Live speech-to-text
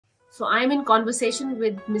So I'm in conversation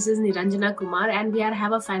with Mrs. Niranjana Kumar, and we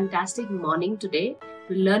have a fantastic morning today.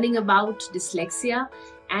 We're learning about dyslexia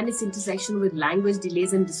and its intersection with language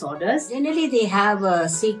delays and disorders. Generally, they have a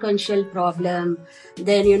sequential problem.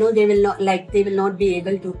 Then they will not be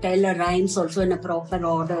able to tell a rhymes also in a proper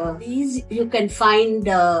order. These you can find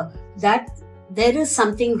that there is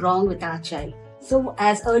something wrong with our child. So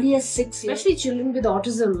as early as 6 years, especially children with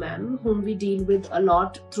autism, ma'am, whom we deal with a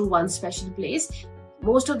lot through one special place.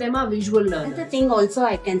 Most of them are visual learners. Another thing also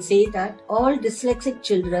I can say that all dyslexic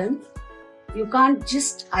children, you can't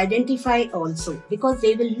just identify also because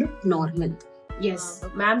they will look normal. Yes,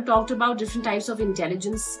 ma'am talked about different types of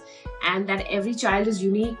intelligence and that every child is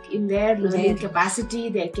unique in their learning capacity,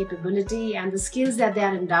 their capability and the skills that they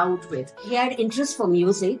are endowed with. He had interest for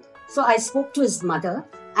music, so I spoke to his mother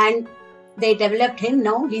and they developed him.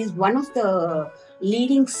 Now he's one of the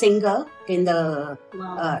leading singer in the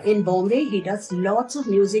in Bombay. He does lots of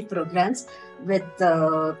music programs with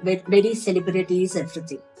many celebrities,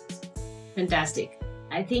 everything. Fantastic.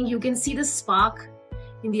 I think you can see the spark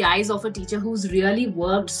in the eyes of a teacher who's really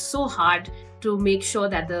worked so hard to make sure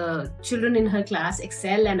that the children in her class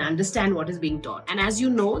excel and understand what is being taught. And as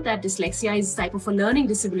you know, that dyslexia is a type of a learning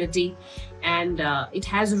disability, and it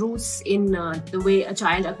has roots in the way a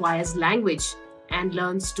child acquires language and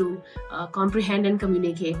learns to comprehend and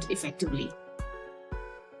communicate effectively.